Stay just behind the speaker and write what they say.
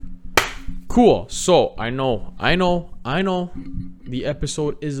Cool. So I know. The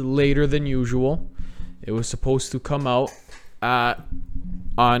episode is later than usual. It was supposed to come out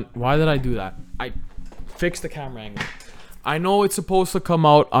on. Why did I do that? I fixed the camera angle. I know it's supposed to come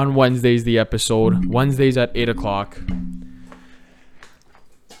out on Wednesdays. The episode Wednesdays at 8:00.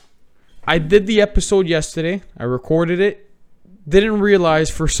 I did the episode yesterday. I recorded it. Didn't realize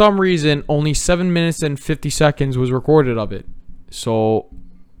for some reason only 7 minutes and 50 seconds was recorded of it. So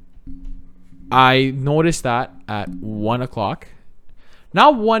I noticed that at 1:00.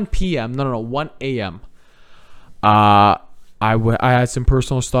 Not 1 p.m. No, 1 a.m. I had some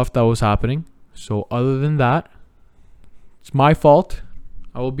personal stuff that was happening. So other than that, it's my fault.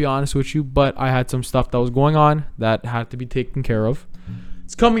 I will be honest with you. But I had some stuff that was going on that had to be taken care of.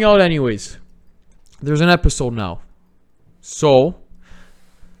 It's coming out anyways. There's an episode now. So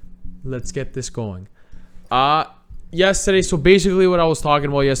let's get this going. Yesterday, so basically what I was talking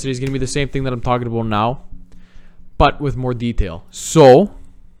about yesterday is going to be the same thing that I'm talking about now, but with more detail. So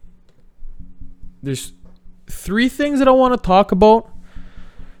there's 3 things that I want to talk about.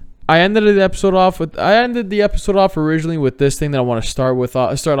 I ended the episode off originally with this thing that I want to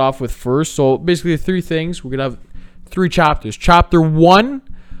start off with first. So basically 3 things. We're going to have 3 chapters. Chapter 1,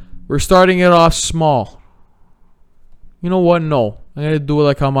 we're starting it off small. You know what? No. I'm going to do it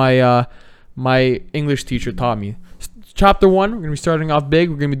like how my English teacher taught me. Chapter 1, we're going to be starting off big.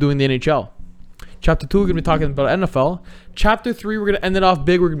 We're going to be doing the NHL. Chapter 2, we're going to be talking about NFL. Chapter 3, we're going to end it off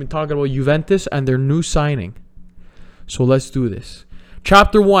big. We're going to be talking about Juventus and their new signing. So let's do this.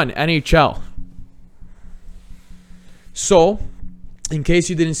 Chapter 1, NHL. So, in case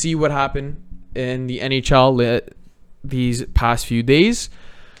you didn't see what happened in the NHL these past few days,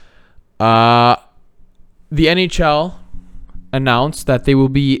 the NHL announced that they will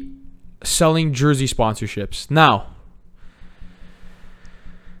be selling jersey sponsorships. Now,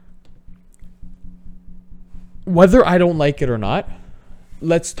 whether I don't like it or not,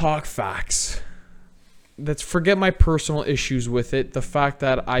 let's talk facts. Let's forget my personal issues with it. The fact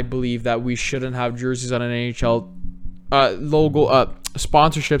that I believe that we shouldn't have jerseys on an NHL logo,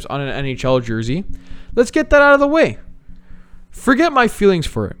 sponsorships on an NHL jersey. Let's get that out of the way. Forget my feelings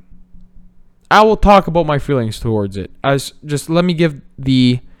for it. I will talk about my feelings towards it. Just let me give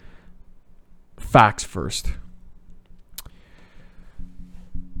the facts first.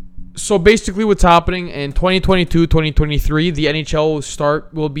 So basically what's happening in 2022-2023, the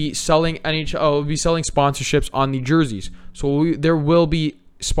NHL will be selling sponsorships on the jerseys. So there will be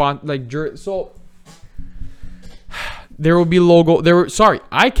there will be logo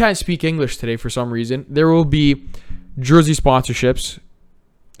I can't speak English today for some reason. There will be jersey sponsorships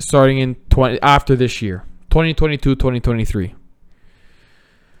starting in after this year, 2022-2023.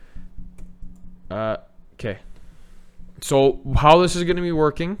 Okay. So how this is going to be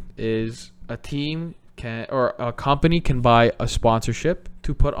working is a company can buy a sponsorship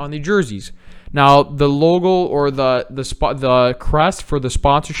to put on the jerseys. Now the logo or the crest for the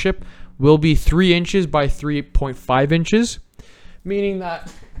sponsorship will be 3 inches by 3.5 inches, meaning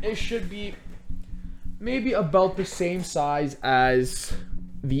that it should be maybe about the same size as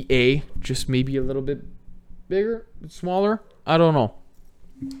the A, just maybe a little bit bigger, smaller. I don't know.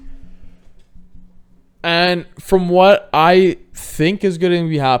 And from what I think is going to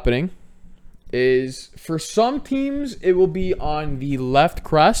be happening is for some teams, it will be on the left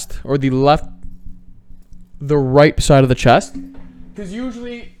crest or the right side of the chest. Because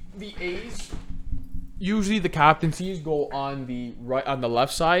usually the captaincies go on the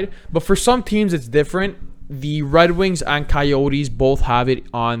left side. But for some teams, it's different. The Red Wings and Coyotes both have it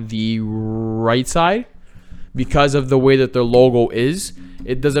on the right side because of the way that their logo is.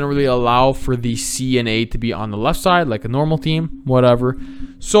 It doesn't really allow for the C and A to be on the left side like a normal team, whatever.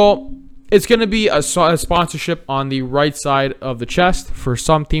 So it's going to be a sponsorship on the right side of the chest for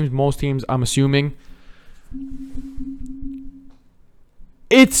some teams. Most teams, I'm assuming.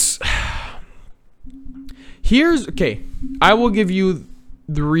 I will give you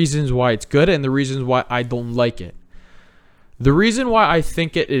the reasons why it's good and the reasons why I don't like it. The reason why I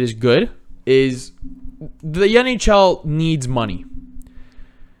think it is good is the NHL needs money.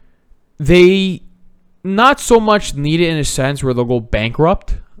 They not so much need it in a sense where they'll go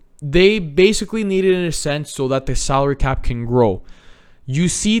bankrupt. They basically need it in a sense so that the salary cap can grow. You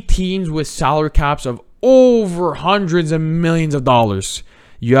see teams with salary caps of over hundreds of millions of dollars.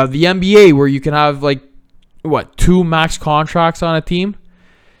 You have the NBA where you can have 2 max contracts on a team.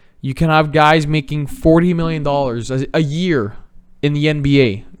 You can have guys making $40 million a year in the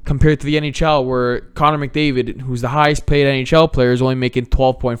NBA compared to the NHL where Connor McDavid, who's the highest paid NHL player, is only making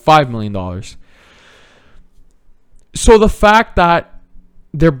 $12.5 million. So the fact that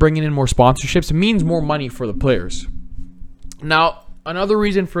they're bringing in more sponsorships. It means more money for the players. Now, another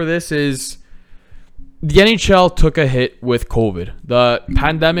reason for this is the NHL took a hit with COVID. The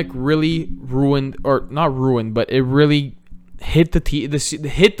pandemic really ruined, or not ruined, but it really hit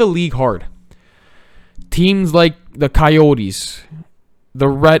hit the league hard. Teams like the Coyotes, the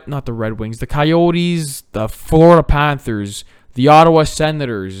Red Wings, the Coyotes, the Florida Panthers, the Ottawa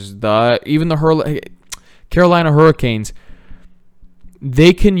Senators, even the Carolina Hurricanes,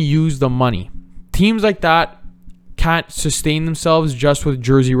 they can use the money. Teams like that can't sustain themselves just with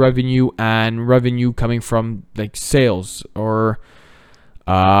jersey revenue and revenue coming from like sales or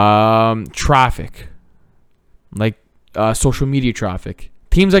traffic, like social media traffic.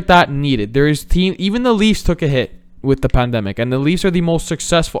 Teams like that need it. Even the Leafs took a hit with the pandemic, and the Leafs are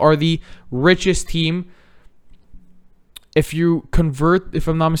the richest team. If you convert, if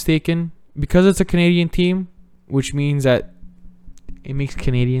I'm not mistaken, because it's a Canadian team, which means that it makes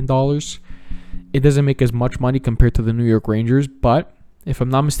Canadian dollars. It doesn't make as much money compared to the New York Rangers, but if I'm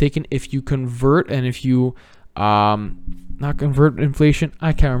not mistaken, if you convert and if you not convert inflation,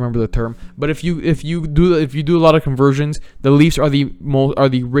 I can't remember the term, but if you do a lot of conversions, the Leafs are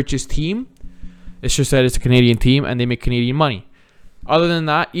the richest team. It's just that it's a Canadian team and they make Canadian money. Other than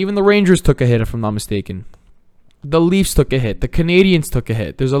that, even the Rangers took a hit, if I'm not mistaken. The Leafs took a hit. The Canadians took a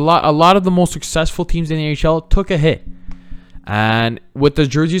hit. There's a lot of the most successful teams in the NHL took a hit. And with the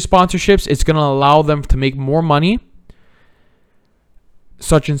jersey sponsorships, it's going to allow them to make more money,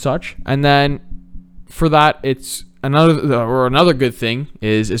 such and such. And then for that, it's another good thing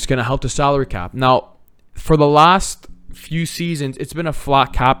is it's going to help the salary cap. Now, for the last few seasons, it's been a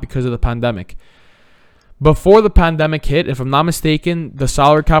flat cap because of the pandemic. Before the pandemic hit, if I'm not mistaken, the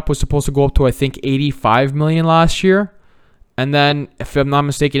salary cap was supposed to go up to, I think, $85 million last year. And then, if I'm not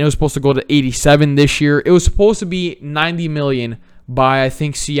mistaken, it was supposed to go to 87 this year. It was supposed to be 90 million by, I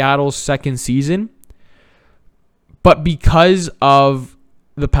think, Seattle's second season. But because of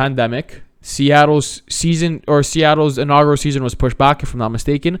the pandemic, Seattle's inaugural season was pushed back, if I'm not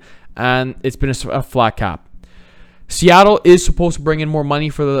mistaken, and it's been a flat cap. Seattle is supposed to bring in more money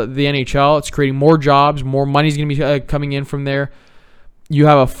for the NHL. It's creating more jobs. More money is going to be coming in from there. You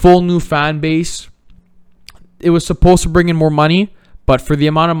have a full new fan base. It was supposed to bring in more money, but for the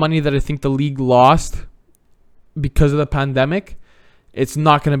amount of money that I think the league lost because of the pandemic, it's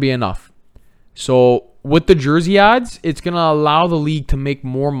not going to be enough. So with the jersey ads, it's going to allow the league to make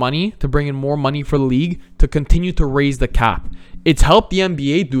more money, to bring in more money for the league, to continue to raise the cap. It's helped the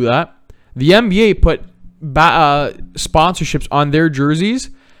NBA do that. The NBA put sponsorships on their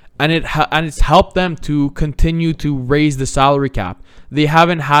jerseys, and it's helped them to continue to raise the salary cap. They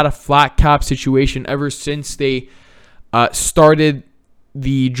haven't had a flat cap situation ever since they started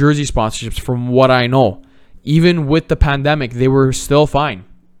the jersey sponsorships, from what I know. Even with the pandemic, they were still fine.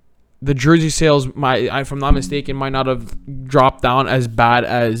 The jersey sales, if I'm not mistaken, might not have dropped down as bad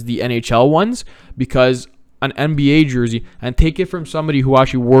as the NHL ones, because an NBA jersey, and take it from somebody who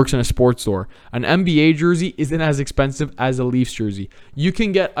actually works in a sports store, an NBA jersey isn't as expensive as a Leafs jersey. You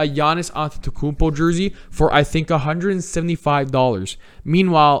can get a Giannis Antetokounmpo jersey for, I think, $175.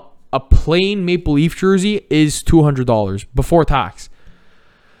 Meanwhile, a plain Maple Leaf jersey is $200 before tax.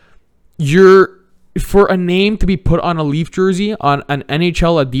 For a name to be put on a Leaf jersey, on an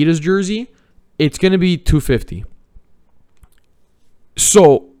NHL Adidas jersey, it's going to be $250.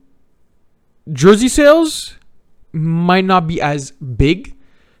 So jersey sales might not be as big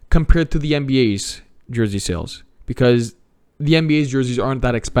compared to the NBA's jersey sales, because the NBA's jerseys aren't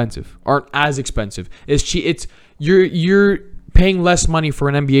as expensive. You're paying less money for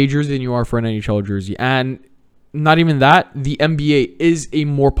an NBA jersey than you are for an NHL jersey. And not even that, the NBA is a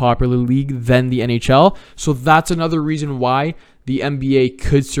more popular league than the NHL. So that's another reason why the NBA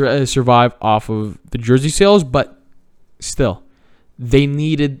could survive off of the jersey sales, but still, they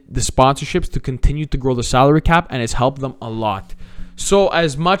needed the sponsorships to continue to grow the salary cap, and it's helped them a lot. So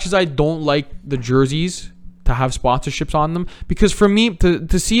as much as I don't like the jerseys to have sponsorships on them, because for me,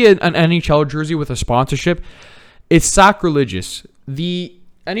 to see an NHL jersey with a sponsorship, it's sacrilegious. The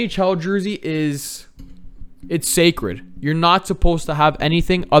NHL jersey it's sacred. You're not supposed to have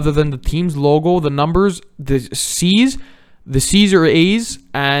anything other than the team's logo, the numbers, the C's or A's,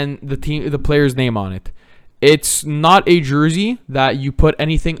 and the player's name on it. It's not a jersey that you put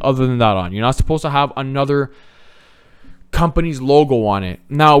anything other than that on. You're not supposed to have another company's logo on it.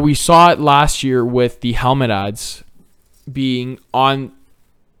 Now, we saw it last year with the helmet ads being on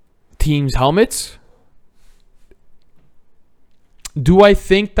teams' helmets. Do I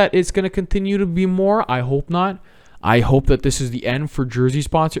think that it's going to continue to be more? I hope not. I hope that this is the end for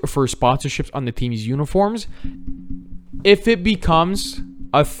sponsorships on the team's uniforms. If it becomes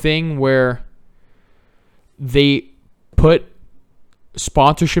a thing where they put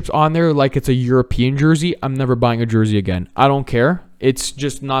sponsorships on there like it's a European jersey, I'm never buying a jersey again. I don't care. It's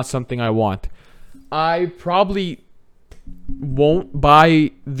just not something I want. I probably won't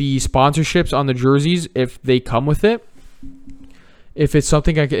buy the sponsorships on the jerseys if they come with it. If it's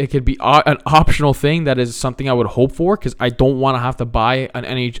something it could be an optional thing, that is something I would hope for, because I don't want to have to buy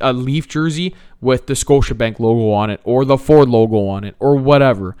a Leaf jersey with the Scotiabank logo on it or the Ford logo on it or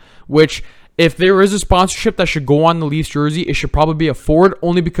whatever. Which, if there is a sponsorship that should go on the Leafs jersey, it should probably be a Ford,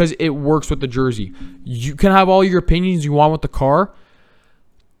 only because it works with the jersey. You can have all your opinions you want with the car.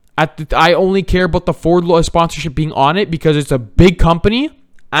 I only care about the Ford sponsorship being on it because it's a big company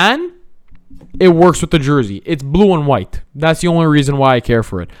and it works with the jersey. It's blue and white. That's the only reason why I care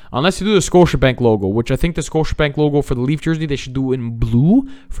for it. Unless you do the Scotiabank logo, which I think the Scotiabank logo for the Leaf jersey, they should do in blue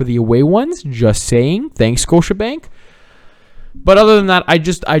for the away ones. Just saying. Thanks, Scotiabank. But other than that, I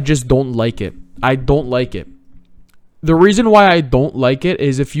just don't like it. I don't like it. The reason why I don't like it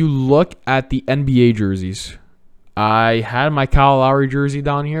is if you look at the NBA jerseys. I had my Kyle Lowry jersey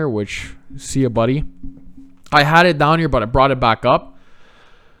down here, which, see ya, buddy. I had it down here, but I brought it back up.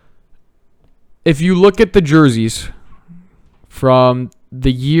 If you look at the jerseys from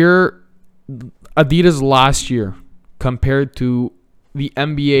the year, Adidas last year, compared to the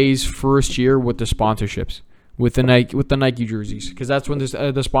NBA's first year with the sponsorships, with the Nike jerseys, because that's when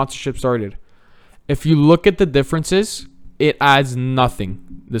the sponsorship started. If you look at the differences, it adds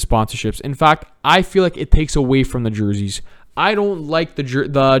nothing, the sponsorships. In fact, I feel like it takes away from the jerseys. I don't like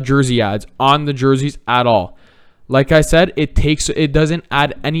the jersey ads on the jerseys at all. Like I said, it doesn't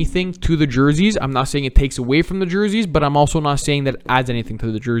add anything to the jerseys. I'm not saying it takes away from the jerseys, but I'm also not saying that it adds anything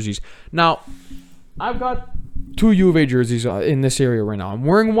to the jerseys. Now, I've got two U of A jerseys in this area right now. I'm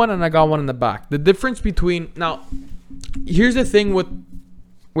wearing one and I got one in the back. The difference between... Now, here's the thing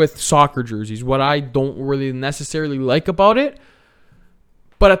with soccer jerseys. What I don't really necessarily like about it,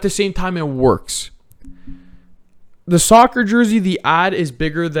 but at the same time, it works. The soccer jersey, the ad is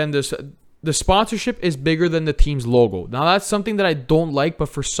bigger than this... The sponsorship is bigger than the team's logo. Now, that's something that I don't like, but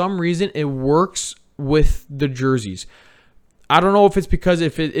for some reason, it works with the jerseys. I don't know if it's because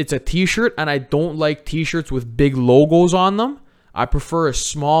it's a t-shirt, and I don't like t-shirts with big logos on them. I prefer a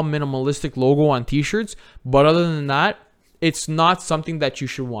small, minimalistic logo on t-shirts. But other than that, it's not something that you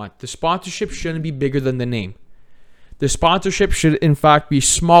should want. The sponsorship shouldn't be bigger than the name. The sponsorship should, in fact, be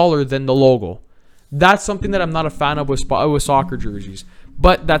smaller than the logo. That's something that I'm not a fan of with soccer jerseys.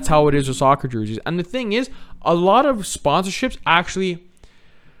 But that's how it is with soccer jerseys. And the thing is, a lot of sponsorships actually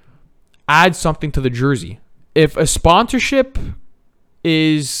add something to the jersey. If a sponsorship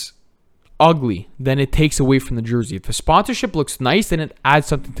is ugly, then it takes away from the jersey. If a sponsorship looks nice, then it adds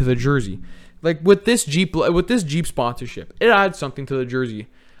something to the jersey. Like with this Jeep sponsorship, it adds something to the jersey.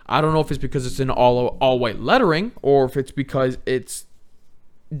 I don't know if it's because it's in all white lettering, or if it's because it's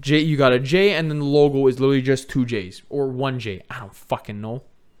J, you got a J, and then the logo is literally just two J's or one J. I don't fucking know.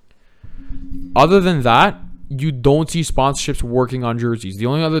 Other than that, you don't see sponsorships working on jerseys. The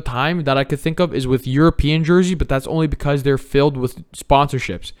only other time that I could think of is with European jerseys, but that's only because they're filled with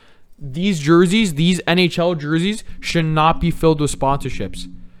sponsorships. These jerseys, these NHL jerseys, should not be filled with sponsorships.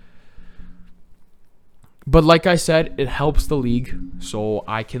 But like I said, it helps the league, so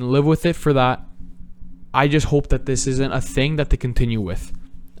I can live with it for that. I just hope that this isn't a thing that they continue with,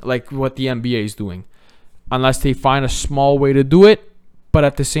 like what the NBA is doing, unless they find a small way to do it. But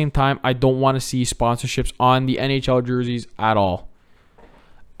at the same time, I don't want to see sponsorships on the NHL jerseys at all.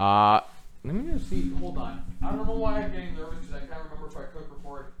 Let me just see. Hold on. I don't know why I'm getting nervous because I can't remember if I clicked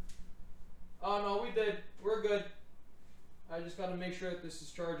record. Oh, no, we did. We're good. I just got to make sure that this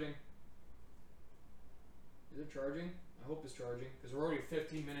is charging. Is it charging? I hope it's charging because we're already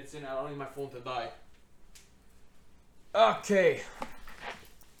 15 minutes in. I don't need my phone to die. Okay.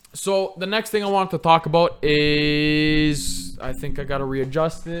 So the next thing I want to talk about is, I think I gotta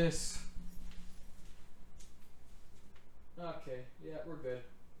readjust this. Okay, yeah, we're good.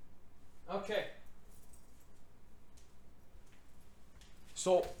 Okay.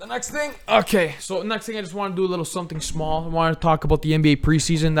 So the next thing, I just want to do a little something small. I want to talk about the NBA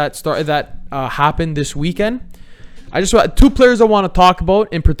preseason that happened this weekend. I just want two players I want to talk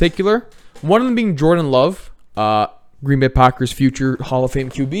about in particular. One of them being Jordan Love. Green Bay Packers' future Hall of Fame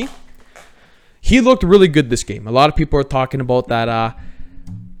QB. He looked really good this game. A lot of people are talking about that. I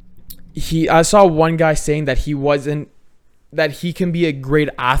saw one guy saying that he can be a great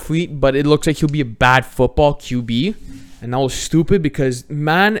athlete, but it looks like he'll be a bad football QB. And that was stupid because,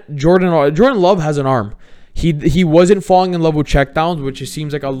 man, Jordan Love has an arm. He wasn't falling in love with checkdowns, which it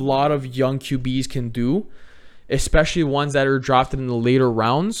seems like a lot of young QBs can do. especially ones that are drafted in the later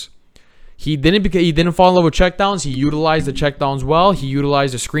rounds. He didn't fall in love with checkdowns. He utilized the checkdowns well. He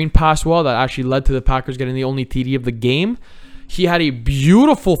utilized the screen pass well. That actually led to the Packers getting the only TD of the game. He had a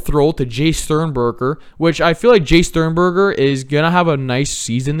beautiful throw to Jay Sternberger, which I feel like Jay Sternberger is going to have a nice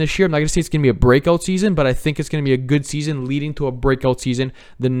season this year. I'm not going to say it's going to be a breakout season, but I think it's going to be a good season leading to a breakout season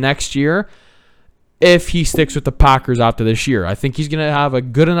the next year if he sticks with the Packers after this year. I think he's going to have a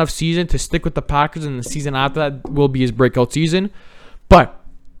good enough season to stick with the Packers, and the season after that will be his breakout season. But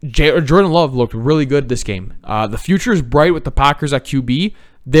Jordan Love looked really good this game. The future is bright with the Packers at QB.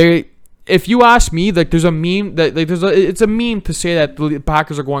 If you ask me, like, there's a meme that it's a meme to say that the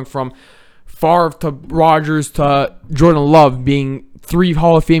Packers are going from Favre to Rodgers to Jordan Love being 3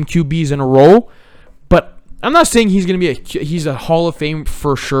 Hall of Fame QBs in a row. But I'm not saying he's a Hall of Fame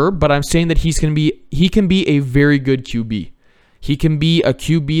for sure. But I'm saying that he can be a very good QB. He can be a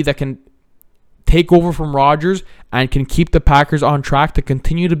QB that can take over from Rodgers and can keep the Packers on track to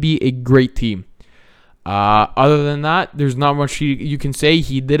continue to be a great team. Other than that, there's not much you can say.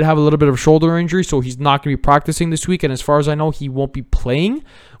 He did have a little bit of shoulder injury, so he's not going to be practicing this week. And as far as I know, he won't be playing,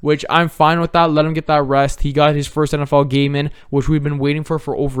 which I'm fine with that. Let him get that rest. He got his first NFL game in, which we've been waiting for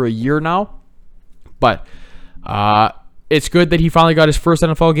over a year now. But it's good that he finally got his first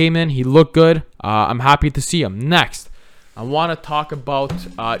NFL game in. He looked good. I'm happy to see him. Next, I want to talk about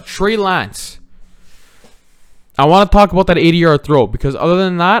Trey Lance. I want to talk about that 80-yard throw because other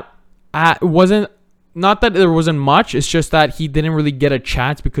than that, it wasn't. Not that there wasn't much, it's just that he didn't really get a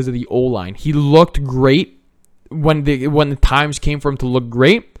chance because of the O-line. He looked great when the times came for him to look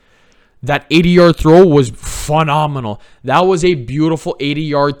great. That 80-yard throw was phenomenal. That was a beautiful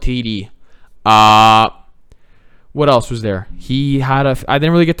 80-yard TD. What else was there? I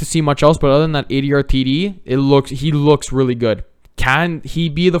didn't really get to see much else, but other than that 80-yard TD, he looks really good. Can he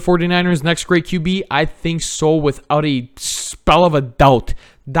be the 49ers' next great QB? I think so without a spell of a doubt.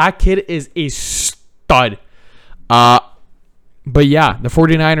 That kid is a stud. But yeah, the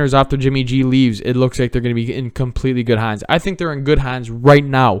 49ers, after Jimmy G leaves, it looks like they're going to be in completely good hands. I think they're in good hands right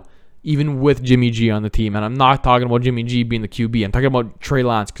now, even with Jimmy G on the team. And I'm not talking about Jimmy G being the QB. I'm talking about Trey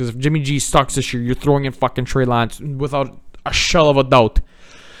Lance. Because if Jimmy G sucks this year, you're throwing in fucking Trey Lance without a shell of a doubt.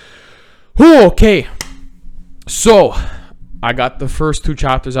 Ooh, okay. So, I got the first 2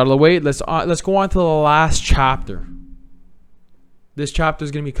 chapters out of the way. Let's go on to the last chapter. This chapter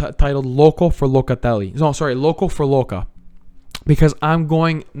is going to be titled Loco for Locatelli. No, sorry, Loco for Loca. Because I'm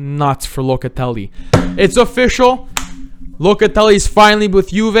going nuts for Locatelli. It's official. Locatelli is finally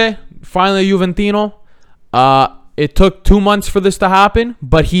with Juve. Finally Juventino. It took 2 months for this to happen.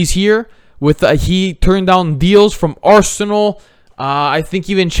 But he's here. He turned down deals from Arsenal. I think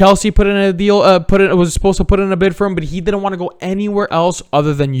even Chelsea put in a deal. Was supposed to put in a bid for him. But he didn't want to go anywhere else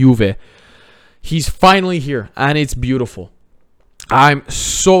other than Juve. He's finally here. And it's beautiful. I'm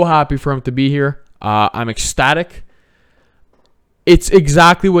so happy for him to be here. I'm ecstatic. It's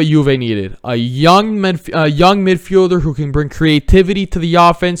exactly what Juve needed. A young midfielder who can bring creativity to the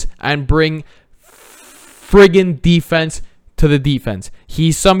offense and bring friggin' defense to the defense.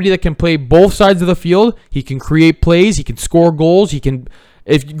 He's somebody that can play both sides of the field. He can create plays. He can score goals. If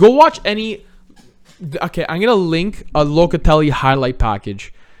you go watch any... Okay, I'm going to link a Locatelli highlight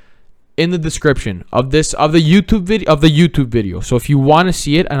package in the description of the YouTube video. So if you want to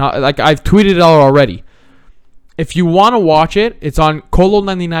see it, and I've tweeted it out already. If you want to watch it, it's on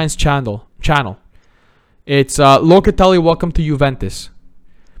Colo99's channel. It's Locatelli, welcome to Juventus.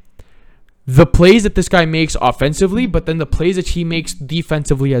 The plays that this guy makes offensively, but then the plays that he makes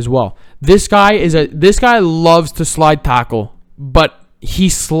defensively as well. This guy loves to slide tackle, but he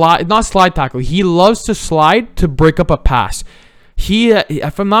loves to slide to break up a pass.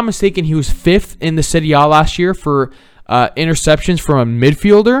 If I'm not mistaken, he was 5th in the Serie A last year for interceptions from a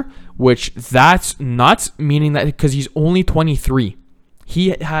midfielder, which that's nuts, meaning that because he's only 23.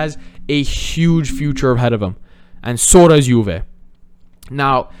 He has a huge future ahead of him, and so does Juve.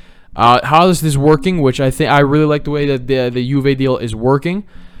 Now, how this is working, which I really like the way that the Juve deal is working.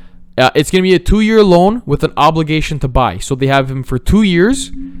 It's going to be a 2-year loan with an obligation to buy. So they have him for 2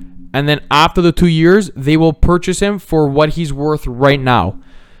 years. And then after the 2 years, they will purchase him for what he's worth right now.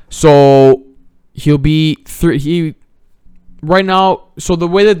 So he'll be right now. So the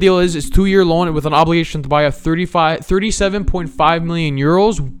way the deal is 2-year loan with an obligation to buy of 37.5 million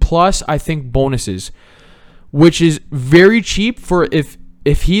euros plus I think bonuses, which is very cheap for if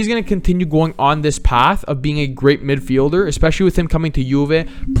he's going to continue going on this path of being a great midfielder, especially with him coming to Juve,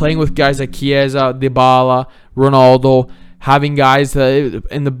 playing with guys like Chiesa, Dybala, Ronaldo. Having guys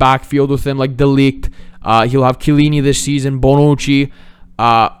in the backfield with him like De Ligt. He'll have Chiellini this season, Bonucci.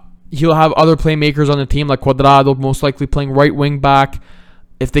 he'll have other playmakers on the team, like Cuadrado most likely playing right wing back.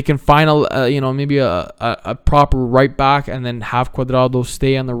 If they can find maybe a proper right back and then have Cuadrado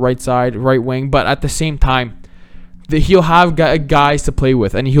stay on the right side, right wing. But at the same time, he'll have guys to play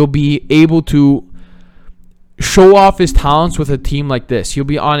with, and he'll be able to show off his talents with a team like this. He'll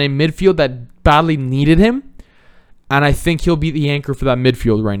be on a midfield that badly needed him, and I think he'll be the anchor for that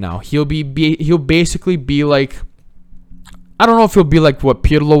midfield right now. He'll basically be like, I don't know if he'll be like what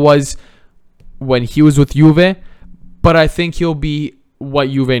Pirlo was when he was with Juve, but I think he'll be what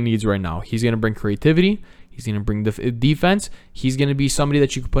Juve needs right now. He's going to bring creativity. He's going to bring the defense. He's going to be somebody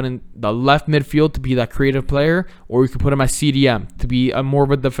that you could put in the left midfield to be that creative player, or you could put him as CDM to be more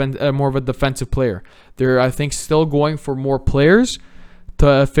of a defensive player. They're, I think, still going for more players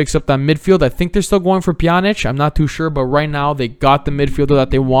to fix up that midfield. I think they're still going for Pjanic. I'm not too sure, but right now they got the midfielder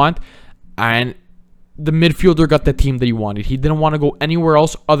that they want, and the midfielder got the team that he wanted. He didn't want to go anywhere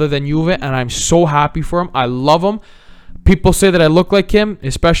else other than Juve, and I'm so happy for him. I love him. People say that I look like him,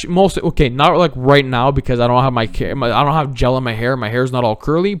 especially not like right now because I don't have gel in my hair. My hair's not all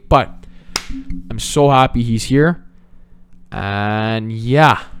curly, but I'm so happy he's here. And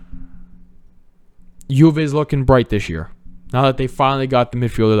yeah, Juve is looking bright this year now that they finally got the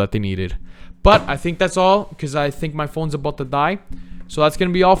midfielder that they needed. But I think that's all because I think my phone's about to die. So that's going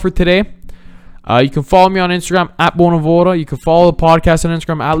to be all for today. You can follow me on Instagram at Bonavoda. You can follow the podcast on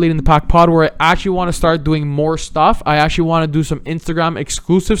Instagram at Leading the Pack Pod, where I actually want to start doing more stuff. I actually want to do some Instagram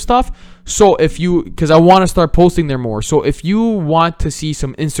exclusive stuff. So because I want to start posting there more. So if you want to see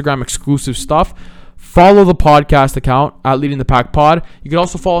some Instagram exclusive stuff, follow the podcast account at Leading the Pack Pod. You can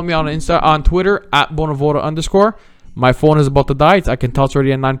also follow me on Twitter at Bonavoda_. My phone is about to die. I can tell it's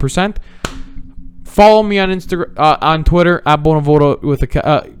already at 9%. Follow me on Instagram, on Twitter at Bonavoda with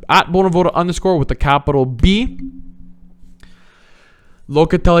at Bonavoda_ with the capital B.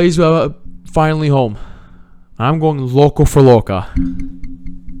 Locatelli's finally home. I'm going loco for Loca.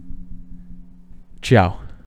 Ciao.